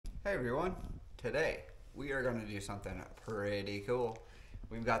Hey everyone, today we are going to do something pretty cool.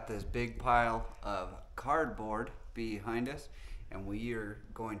 We've got this big pile of cardboard behind us and we are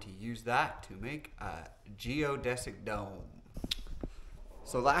going to use that to make a geodesic dome.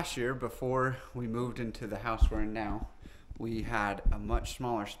 So last year, before we moved into the house we're in now, we had a much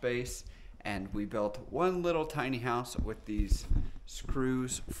smaller space and we built one little tiny house with these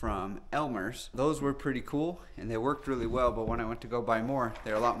screws from Elmer's. Those were pretty cool and they worked really well, but when I went to go buy more,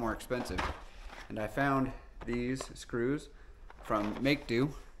 they're a lot more expensive. And I found these screws from Make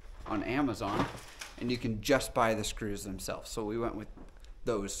Do on Amazon, and you can just buy the screws themselves. So we went with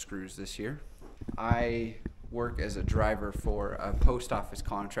those screws this year. I work as a driver for a post office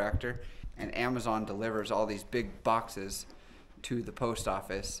contractor, and Amazon delivers all these big boxes to the post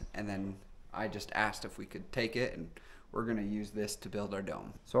office, and then I just asked if we could take it, and we're going to use this to build our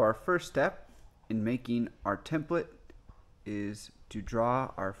dome. So our first step in making our template is to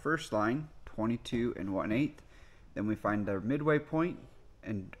draw our first line, 22 1/8. Then we find our midway point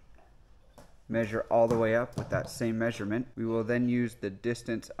and measure all the way up with that same measurement. We will then use the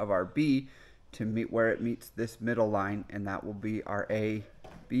distance of our B to meet where it meets this middle line, and that will be our A,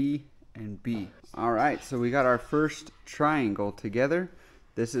 B, and B. All right, so we got our first triangle together.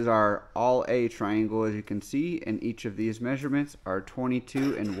 This is our all A triangle, as you can see, and each of these measurements are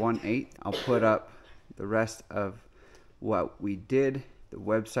 22 1/8. I'll put up the rest of what we did, the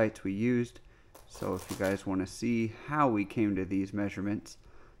websites we used, so if you guys want to see how we came to these measurements,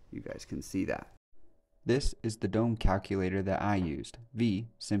 you guys can see that. This is the dome calculator that I used. V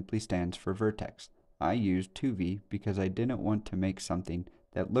simply stands for vertex. I used 2V because I didn't want to make something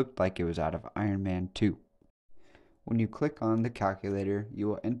that looked like it was out of Iron Man 2. When you click on the calculator, you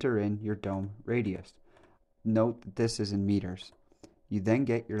will enter in your dome radius. Note that this is in meters. You then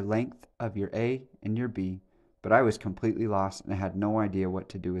get your length of your A and your B, but I was completely lost and I had no idea what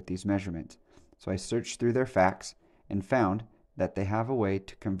to do with these measurements. So I searched through their facts and found that they have a way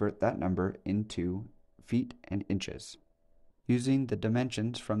to convert that number into feet and inches. Using the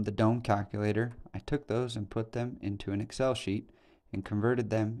dimensions from the dome calculator, I took those and put them into an Excel sheet and converted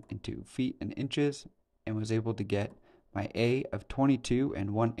them into feet and inches, and was able to get my A of 22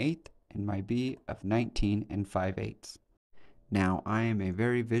 1/8 and my B of 19 5/8. Now I am a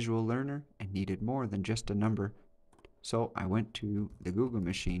very visual learner and needed more than just a number, so I went to the Google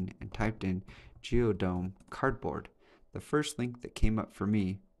machine and typed in Geodome cardboard. The first link that came up for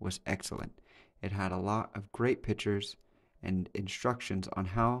me was excellent. It had a lot of great pictures and instructions on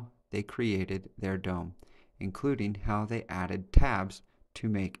how they created their dome, including how they added tabs to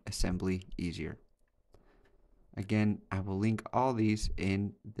make assembly easier. Again, I will link all these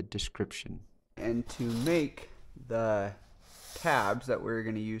in the description. And to make the tabs that we're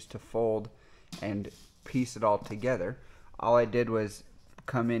going to use to fold and piece it all together, all I did was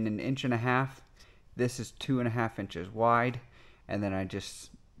come in 1.5 inches. This is 2.5 inches wide, and then I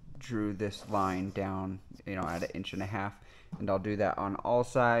just drew this line down, at 1.5 inches, and I'll do that on all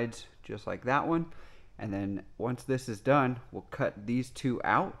sides, just like that one. And then once this is done, we'll cut these two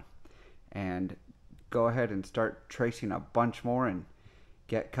out and go ahead and start tracing a bunch more and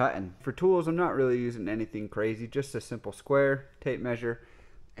get cutting. For tools, I'm not really using anything crazy, just a simple square, tape measure,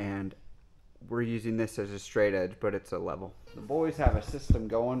 and we're using this as a straight edge, but it's a level. The boys have a system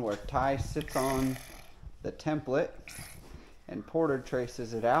going where Ty sits on the template and Porter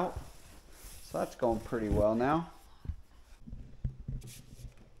traces it out, so that's going pretty well now.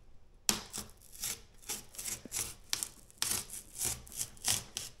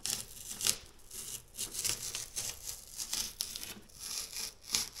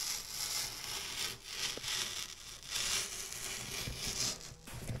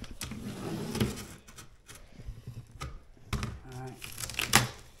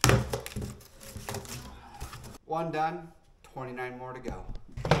 One done, 29 more to go.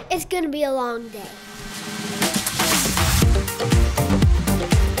 It's gonna be a long day.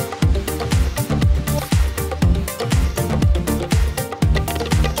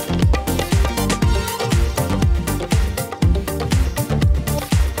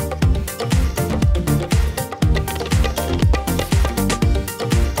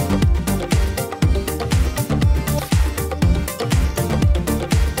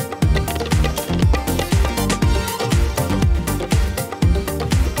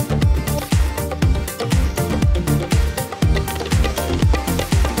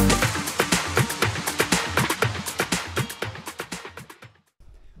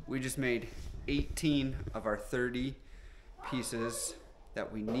 We just made 18 of our 30 pieces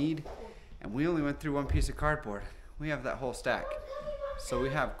that we need, and we only went through one piece of cardboard. We have that whole stack. So we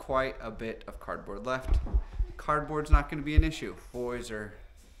have quite a bit of cardboard left. Cardboard's not going to be an issue. Boys are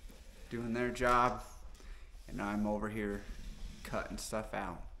doing their job, and I'm over here cutting stuff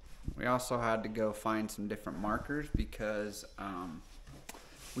out. We also had to go find some different markers because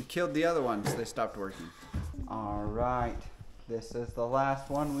we killed the other ones. They stopped working. All right, this is the last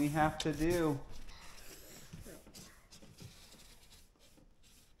one we have to do.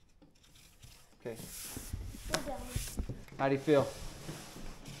 Okay. How do you feel?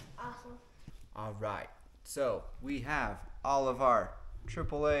 Awesome. All right, so we have all of our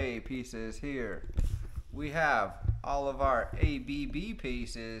AAA pieces here. We have all of our ABB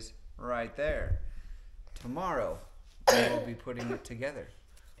pieces right there. Tomorrow, we will be putting it together.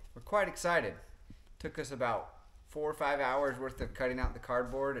 We're quite excited. Took us about 4 or 5 hours worth of cutting out the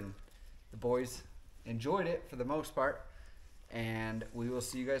cardboard, and the boys enjoyed it for the most part. And we will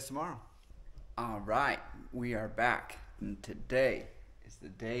see you guys tomorrow. All right, we are back, and today is the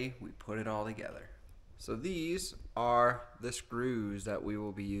day we put it all together. So these are the screws that we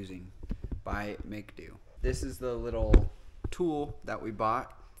will be using by Make Do. This is the little tool that we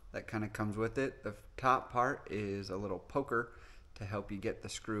bought that kind of comes with it. The top part is a little poker to help you get the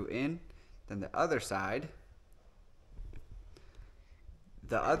screw in. Then the other side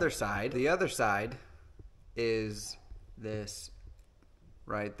is this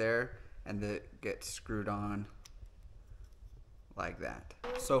right there, and it gets screwed on like that.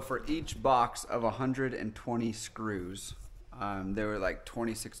 So for each box of 120 screws, they were like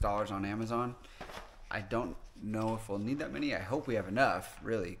 $26 on Amazon. I don't know if we'll need that many. I hope we have enough,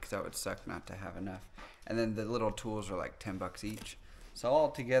 really, because that would suck not to have enough. And then the little tools are like 10 bucks each. So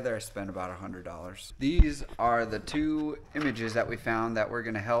all together I spent about $100. These are the two images that we found that were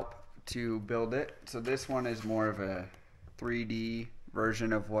gonna help to build it. So this one is more of a 3D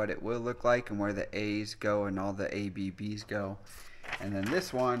version of what it will look like and where the A's go and all the ABBs go. And then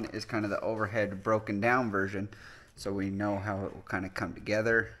this one is kind of the overhead broken down version, so we know how it will kind of come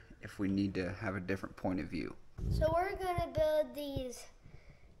together if we need to have a different point of view. So we're gonna build these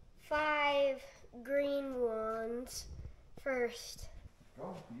 5 green ones first.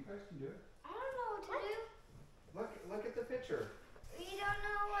 Oh, you guys can do it. I don't know what to do. Look at the picture. We don't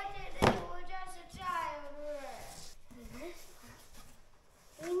know what to do. We're just a child.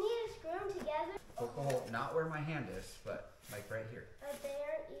 We need to screw them together. Poke a hole, not where my hand is, but like right here. But they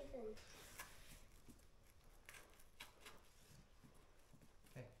aren't even.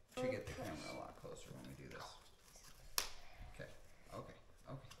 Okay, should get the camera a lot closer when we do this. Okay.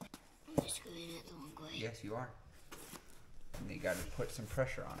 I'm just screwing it the wrong way. Yes, you are. And you got to put some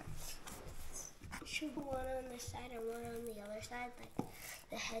pressure on it. Should one on this side and one on the other side, like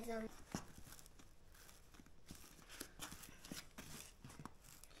the heads on.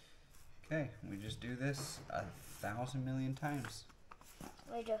 Okay, we just do this 1,000 million times.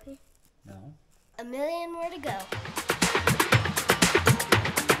 Are you joking? No. 1 million more to go.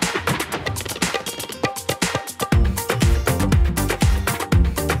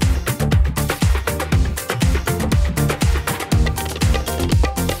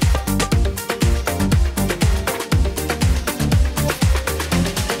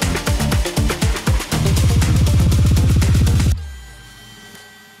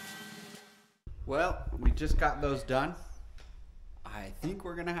 Well, we just got those done. I think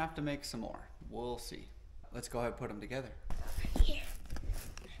we're gonna have to make some more. We'll see. Let's go ahead and put them together. Here.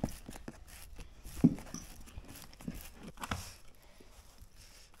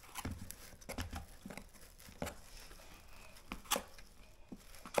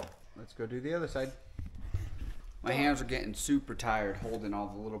 Let's go do the other side. My hands are getting super tired holding all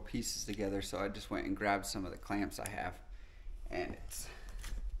the little pieces together, so I just went and grabbed some of the clamps I have, and it's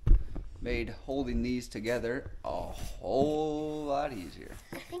made holding these together a whole lot easier.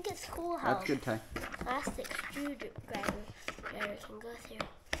 I think it's cool how That's good, Ty. plastic screwdriver can go through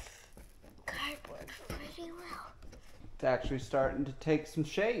cardboard pretty well. It's actually starting to take some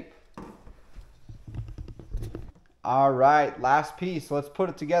shape. All right, last piece. Let's put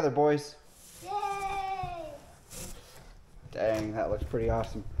it together, boys. Yay! Dang, that looks pretty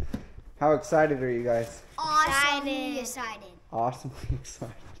awesome. How excited are you guys? Awesomely excited. Awesomely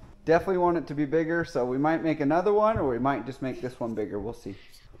excited. Definitely want it to be bigger, so we might make another one, or we might just make this one bigger. We'll see.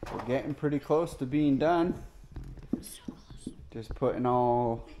 We're getting pretty close to being done. Just putting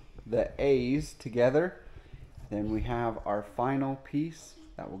all the A's together. Then we have our final piece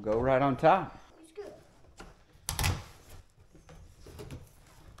that will go right on top.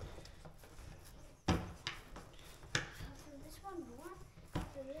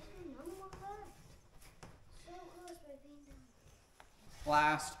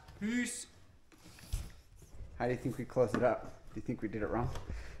 Last piece. How do you think we close it up? Do you think we did it wrong?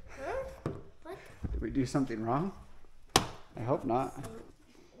 Huh? What? Did we do something wrong? I hope not.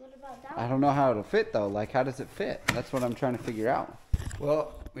 What about that? I don't know how it'll fit though. Like, how does it fit? That's what I'm trying to figure out.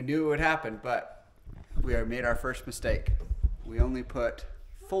 Well, we knew it would happen, but we made our first mistake. We only put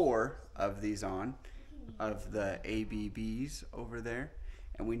 4 of these on, of the ABBs over there,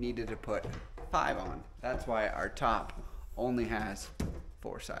 and we needed to put 5 on. That's why our top only has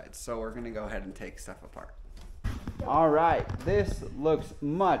 4 sides. So we're gonna go ahead and take stuff apart. All right, this looks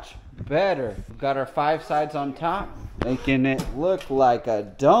much better. We've got our 5 sides on top, making it look like a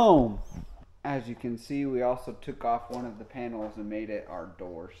dome. As you can see, we also took off one of the panels and made it our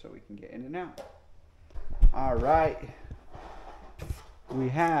door so we can get in and out. All right, we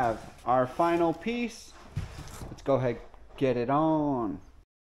have our final piece. Let's go ahead and get it on.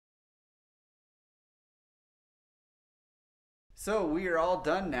 So we are all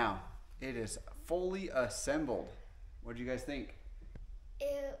done now. It is fully assembled. What do you guys think?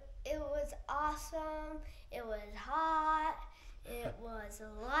 It was awesome. It was hot. It was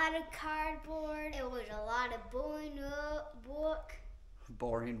a lot of cardboard. It was a lot of boring work.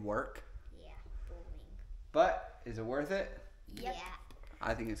 Boring work? Yeah, boring. But is it worth it? Yep. Yeah.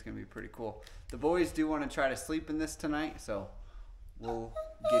 I think it's going to be pretty cool. The boys do want to try to sleep in this tonight, so we'll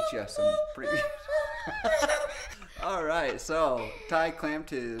get you some pretty... All right, so Ty clamped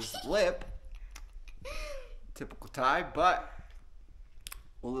his lip. Typical Ty, but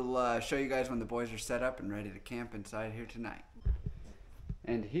we'll show you guys when the boys are set up and ready to camp inside here tonight.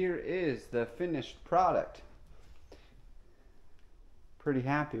 And here is the finished product. Pretty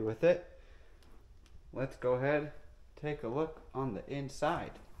happy with it. Let's go ahead and take a look on the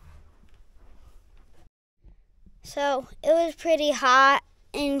inside. So it was pretty hot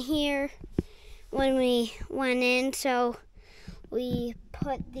in here when we went in, so we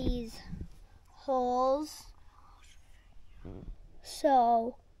put these holes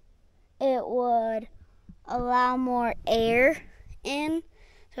so it would allow more air in,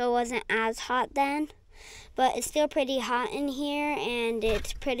 so it wasn't as hot then. But it's still pretty hot in here and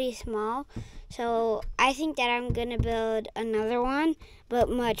it's pretty small, so I think that I'm gonna build another one, but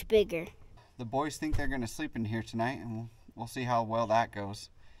much bigger. The boys think they're gonna sleep in here tonight, and we'll see how well that goes.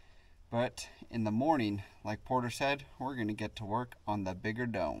 But in the morning, like Porter said, we're gonna get to work on the bigger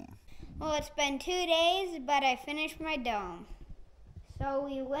dome. Well, it's been 2 days, but I finished my dome. So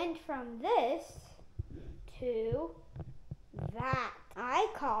we went from this to that. I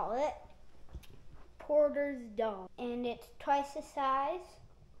call it Porter's Dome, and it's twice the size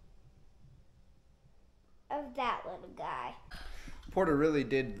of that little guy. Porter really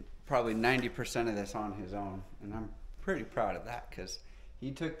did probably 90% of this on his own, and I'm pretty proud of that because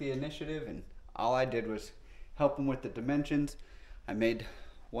he took the initiative and all I did was help him with the dimensions. I made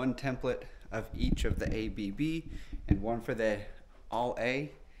one template of each of the ABB and one for the all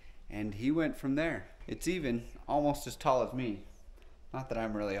A, and he went from there. It's even almost as tall as me. Not that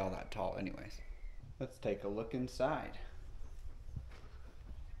I'm really all that tall anyways. Let's take a look inside.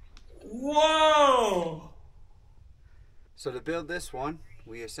 Whoa! So to build this one,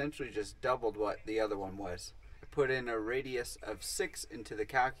 we essentially just doubled what the other one was. I put in a radius of 6 into the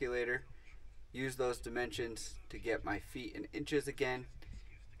calculator, used those dimensions to get my feet in inches again,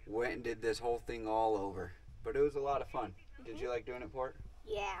 went and did this whole thing all over. But it was a lot of fun. Did you like doing it, Port?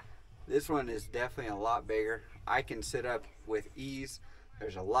 Yeah. This one is definitely a lot bigger. I can sit up with ease.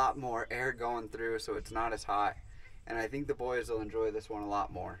 There's a lot more air going through, so it's not as hot. And I think the boys will enjoy this one a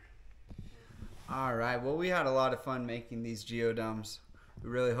lot more. All right, well, we had a lot of fun making these geodomes.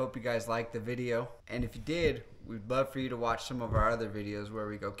 We really hope you guys liked the video. And if you did, we'd love for you to watch some of our other videos where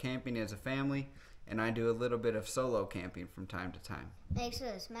we go camping as a family, and I do a little bit of solo camping from time to time. Make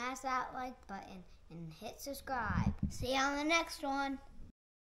sure to smash that like button and hit subscribe. See you on the next one.